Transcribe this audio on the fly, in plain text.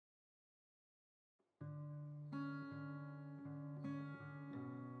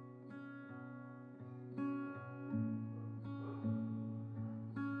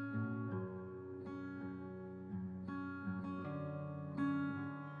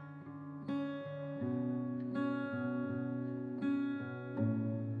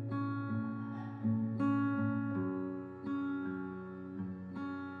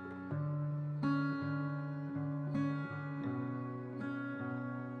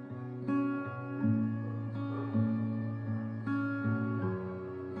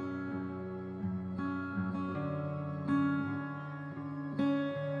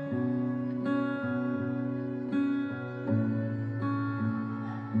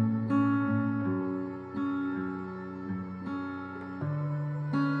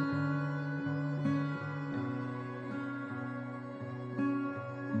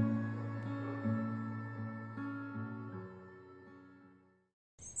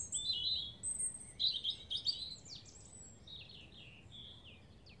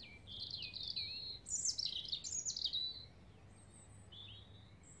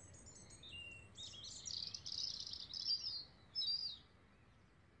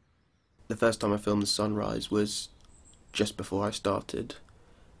The first time I filmed the sunrise was just before I started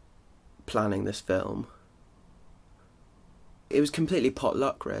planning this film. It was completely pot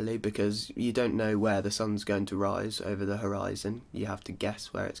luck, really, because you don't know where the sun's going to rise over the horizon. You have to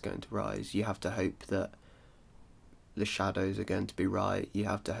guess where it's going to rise. You have to hope that the shadows are going to be right. You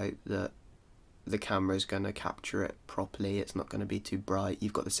have to hope that the camera's going to capture it properly. It's not going to be too bright.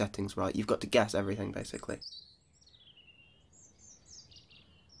 You've got the settings right. You've got to guess everything, basically.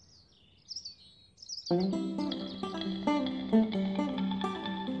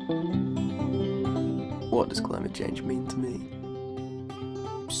 What does climate change mean to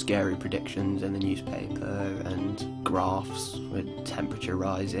me? Scary predictions in the newspaper and graphs with temperature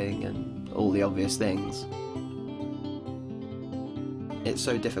rising and all the obvious things. It's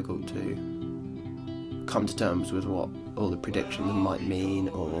so difficult to come to terms with what all the predictions might mean,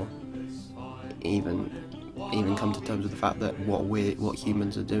 or even come to terms with the fact that what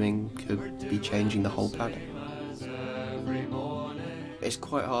humans are doing could be changing the whole planet. It's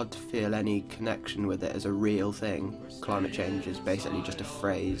quite hard to feel any connection with it as a real thing. Climate change is basically just a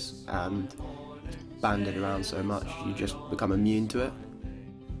phrase, and it's bandied around so much you just become immune to it.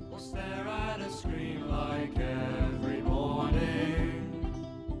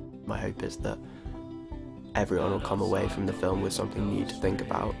 My hope is that everyone will come away from the film with something new to think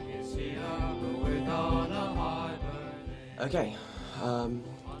about. Okay,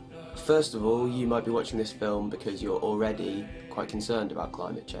 first of all, you might be watching this film because you're already quite concerned about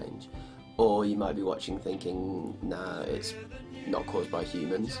climate change, or you might be watching thinking, nah, it's not caused by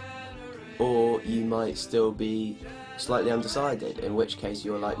humans, or you might still be slightly undecided, in which case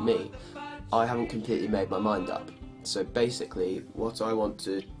you're like me. I haven't completely made my mind up. So basically, what I want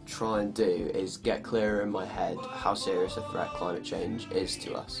to try and do is get clearer in my head how serious a threat climate change is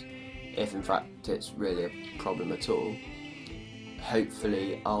to us, if in fact it's really a problem at all.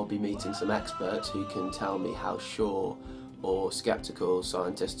 Hopefully I'll be meeting some experts who can tell me how sure or sceptical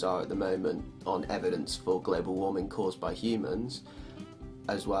scientists are at the moment on evidence for global warming caused by humans,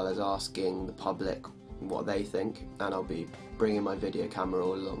 as well as asking the public what they think, and I'll be bringing my video camera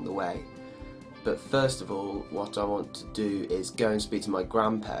all along the way. But first of all, what I want to do is go and speak to my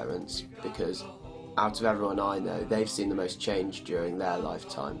grandparents, because out of everyone I know, they've seen the most change during their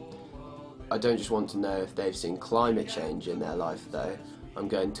lifetime. I don't just want to know if they've seen climate change in their life though. I'm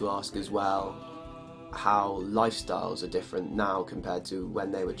going to ask as well how lifestyles are different now compared to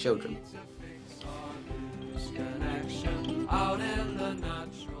when they were children.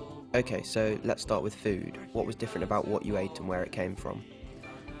 Okay, so let's start with food. What was different about what you ate and where it came from?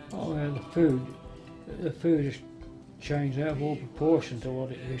 Oh, well, the food has changed out of all proportion to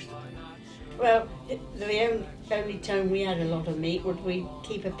what it used to be. Well, the only time we had a lot of meat would we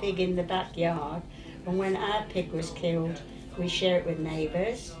keep a pig in the backyard, and when our pig was killed, we share it with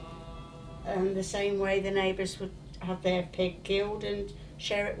neighbours, and the same way the neighbours would have their pig killed and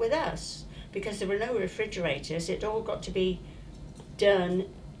share it with us. Because there were no refrigerators, it all got to be done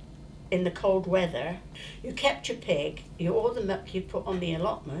in the cold weather. You kept your pig, all the milk you put on the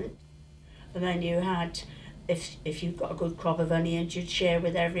allotment, and then you had, if you got a good crop of onions, you'd share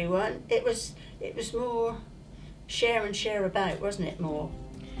with everyone. It was more share and share about, wasn't it? More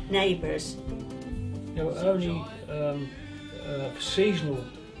neighbours. There were only seasonal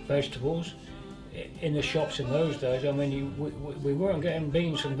vegetables in the shops in those days. I mean, we weren't getting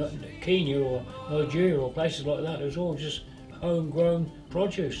beans from Kenya or Nigeria or places like that. It was all just homegrown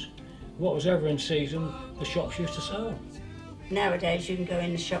produce. What was ever in season, the shops used to sell. Nowadays you can go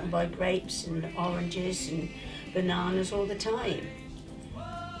in the shop and buy grapes and oranges and bananas all the time.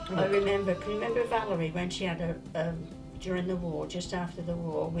 Can you remember Valerie when she had during the war, just after the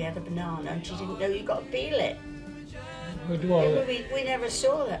war, we had a banana and she didn't know you got to peel it. We never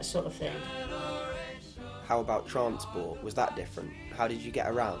saw that sort of thing. How about transport? Was that different? How did you get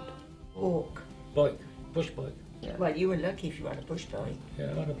around? Walk. Bike, push bike. Yeah. Well, you were lucky if you had a push bike.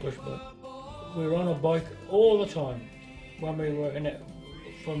 Yeah, I had a push bike. We were on a bike all the time when we were in it.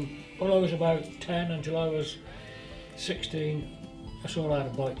 From when I was about 10 until I was 16, that's all I had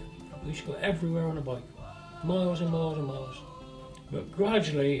a bike. We used to go everywhere on a bike, miles and miles and miles. But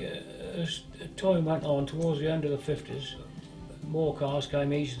gradually, as time went on, towards the end of the 50s, more cars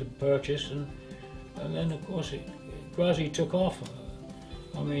came easy to purchase, and then of course it gradually took off.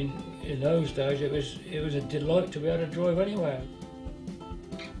 I mean, in those days it was a delight to be able to drive anywhere.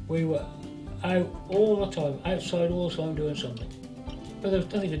 We were out all the time, outside all the time doing something. But there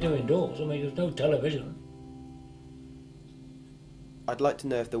was nothing to do indoors. I mean, there was no television. I'd like to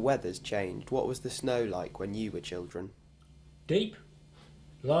know if the weather's changed. What was the snow like when you were children? Deep.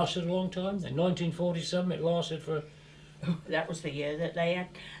 Lasted a long time. In 1947 it lasted for That was the year that they had,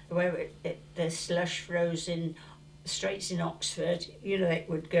 where the slush froze in straits in Oxford. You know, it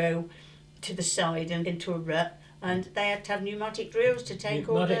would go to the side and into a rut, and they had to have pneumatic drills to take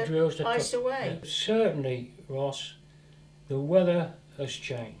all the ice away. Certainly, Ross, the weather has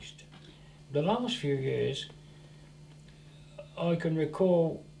changed. The last few years, I can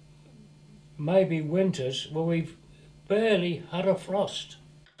recall maybe winters where we've barely had a frost.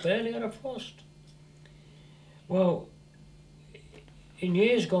 Barely had a frost. Well, in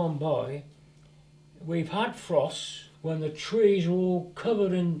years gone by, we've had frosts when the trees are all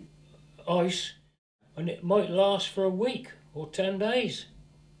covered in ice, and it might last for a week or 10 days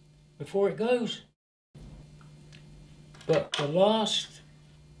before it goes. But the last,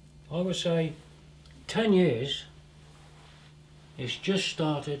 I would say, 10 years, it's just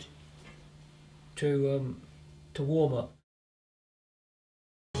started to warm up.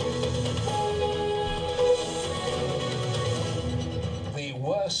 The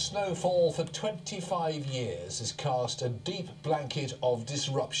worst snowfall for 25 years has cast a deep blanket of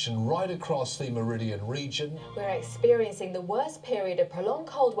disruption right across the Meridian region. We're experiencing the worst period of prolonged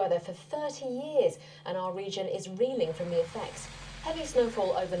cold weather for 30 years, and our region is reeling from the effects. Heavy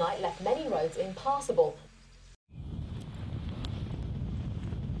snowfall overnight left many roads impassable.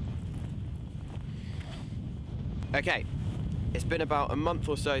 Okay, it's been about a month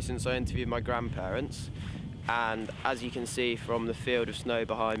or so since I interviewed my grandparents, and as you can see from the field of snow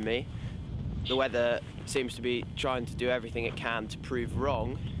behind me, the weather seems to be trying to do everything it can to prove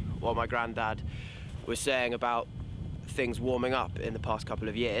wrong what my granddad was saying about things warming up in the past couple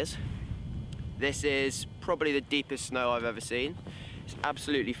of years. This is probably the deepest snow I've ever seen. It's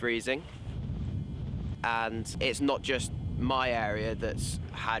absolutely freezing, and it's not just my area that's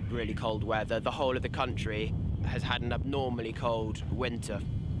had really cold weather. The whole of the country has had an abnormally cold winter.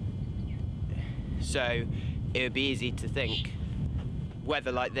 So it would be easy to think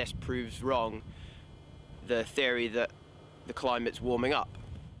weather like this proves wrong the theory that the climate's warming up.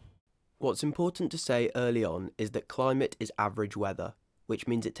 What's important to say early on is that climate is average weather, which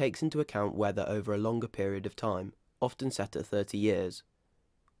means it takes into account weather over a longer period of time, often set at 30 years.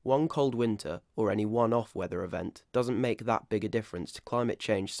 One cold winter, or any one-off weather event, doesn't make that big a difference to climate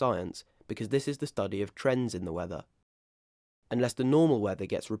change science, because this is the study of trends in the weather. Unless the normal weather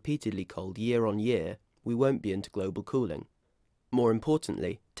gets repeatedly cold year on year, we won't be into global cooling. More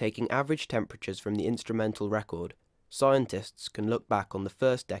importantly, taking average temperatures from the instrumental record, scientists can look back on the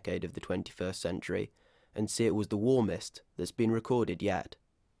first decade of the 21st century and see it was the warmest that's been recorded yet.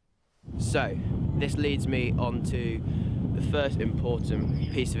 So, this leads me on to the first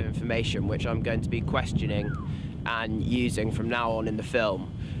important piece of information which I'm going to be questioning and using from now on in the film,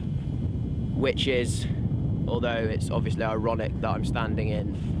 which is, although it's obviously ironic that I'm standing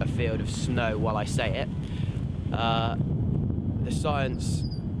in a field of snow while I say it, the science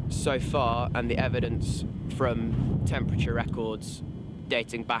so far and the evidence from temperature records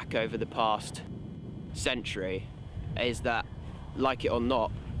dating back over the past century is that, like it or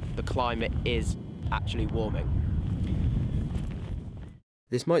not, the climate is actually warming.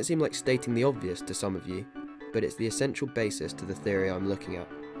 This might seem like stating the obvious to some of you, but it's the essential basis to the theory I'm looking at.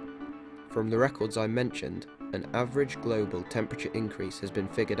 From the records I mentioned, an average global temperature increase has been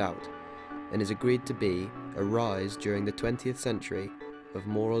figured out and is agreed to be a rise during the 20th century of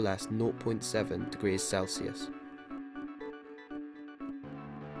more or less 0.7 degrees Celsius.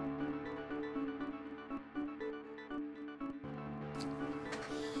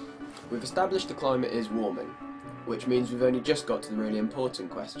 We've established the climate is warming, which means we've only just got to the really important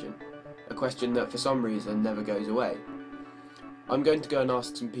question, a question that for some reason never goes away. I'm going to go and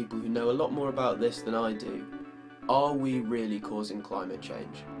ask some people who know a lot more about this than I do. Are we really causing climate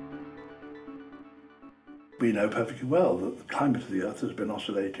change? We know perfectly well that the climate of the Earth has been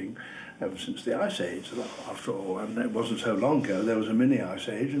oscillating ever since the Ice Age. After all, and it wasn't so long ago, there was a mini Ice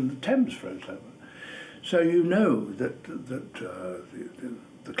Age and the Thames froze over. So you know that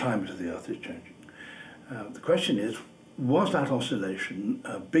the climate of the Earth is changing. The question is, was that oscillation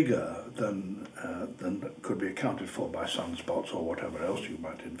bigger than could be accounted for by sunspots or whatever else you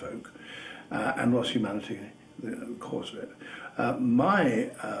might invoke, and was humanity the cause of it?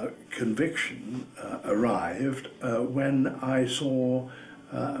 My conviction arrived when I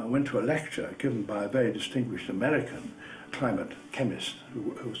went to a lecture given by a very distinguished American climate chemist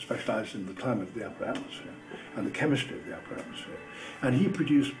who specialized in the climate of the upper atmosphere and the chemistry of the upper atmosphere. And he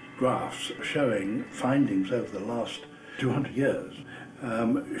produced graphs showing findings over the last 200 years,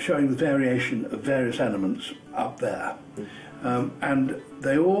 showing the variation of various elements up there. And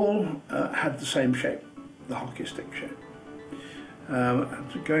they all had the same shape, the hockey stick shape.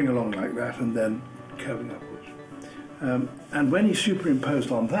 Going along like that and then curving upwards. And when he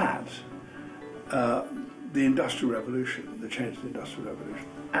superimposed on that the Industrial Revolution, the change in the Industrial Revolution,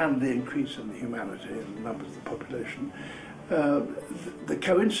 and the increase in the humanity and the numbers of the population, the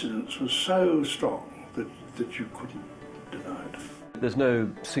coincidence was so strong that you couldn't deny it. There's no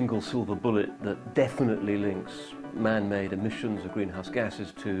single silver bullet that definitely links man-made emissions of greenhouse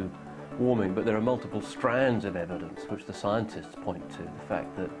gases to warming, but there are multiple strands of evidence which the scientists point to. The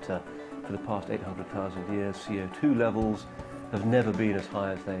fact that for the past 800,000 years CO2 levels have never been as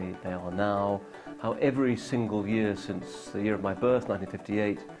high as they are now, how every single year since the year of my birth,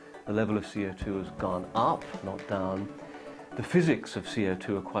 1958, the level of CO2 has gone up, not down. The physics of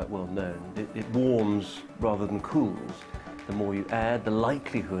CO2 are quite well known. It warms rather than cools. The more you add, the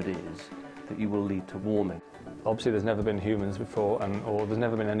likelihood is that you will lead to warming. Obviously there's never been humans before, or there's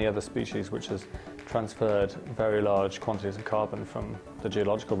never been any other species which has transferred very large quantities of carbon from the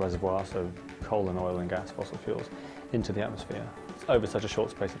geological reservoir, so coal and oil and gas, fossil fuels, into the atmosphere over such a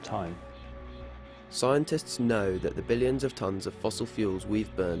short space of time. Scientists know that the billions of tons of fossil fuels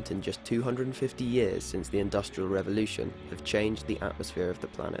we've burnt in just 250 years since the Industrial Revolution have changed the atmosphere of the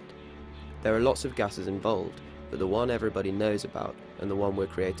planet. There are lots of gases involved, but the one everybody knows about, and the one we're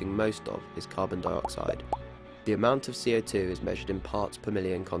creating most of, is carbon dioxide. The amount of CO2 is measured in parts per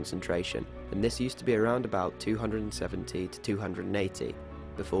million concentration, and this used to be around about 270 to 280,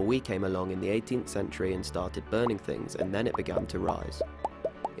 before we came along in the 18th century and started burning things, and then it began to rise.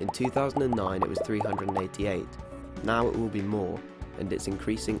 In 2009 it was 388, now it will be more, and it's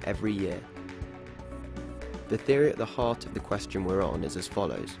increasing every year. The theory at the heart of the question we're on is as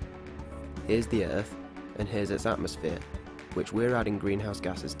follows. Here's the Earth, and here's its atmosphere, which we're adding greenhouse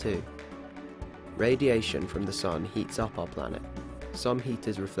gases to. Radiation from the sun heats up our planet. Some heat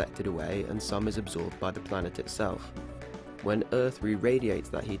is reflected away and some is absorbed by the planet itself. When Earth re-radiates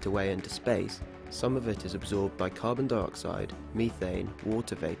that heat away into space, some of it is absorbed by carbon dioxide, methane,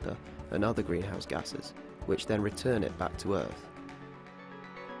 water vapour and other greenhouse gases, which then return it back to Earth.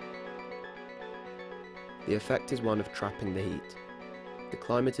 The effect is one of trapping the heat. The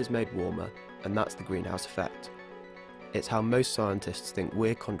climate is made warmer, and that's the greenhouse effect. It's how most scientists think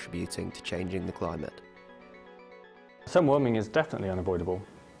we're contributing to changing the climate. Some warming is definitely unavoidable.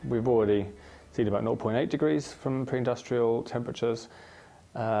 We've already seen about 0.8 degrees from pre-industrial temperatures.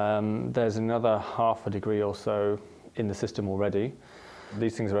 There's another half a degree or so in the system already.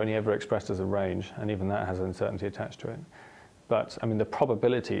 These things are only ever expressed as a range, and even that has uncertainty attached to it. But I mean, the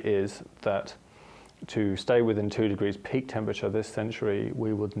probability is that to stay within 2 degrees peak temperature this century,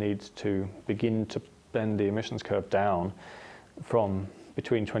 we would need to begin to bend the emissions curve down from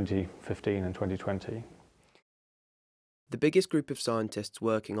between 2015 and 2020. The biggest group of scientists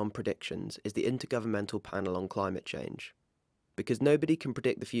working on predictions is the Intergovernmental Panel on Climate Change. Because nobody can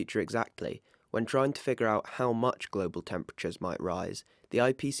predict the future exactly, when trying to figure out how much global temperatures might rise, the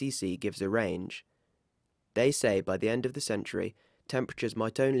IPCC gives a range. They say by the end of the century, temperatures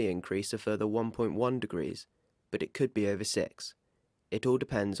might only increase a further 1.1 degrees, but it could be over 6. It all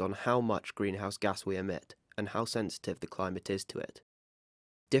depends on how much greenhouse gas we emit and how sensitive the climate is to it.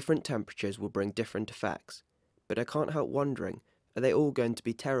 Different temperatures will bring different effects, but I can't help wondering, are they all going to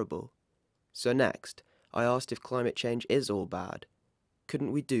be terrible? So next, I asked if climate change is all bad.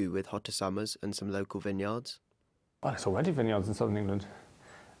 Couldn't we do with hotter summers and some local vineyards? Well, it's already vineyards in southern England.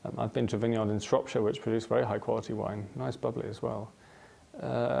 I've been to a vineyard in Shropshire which produce very high quality wine, nice bubbly as well.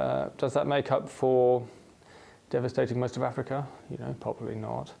 Does that make up for devastating most of Africa? You know, probably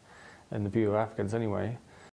not, in the view of Africans anyway.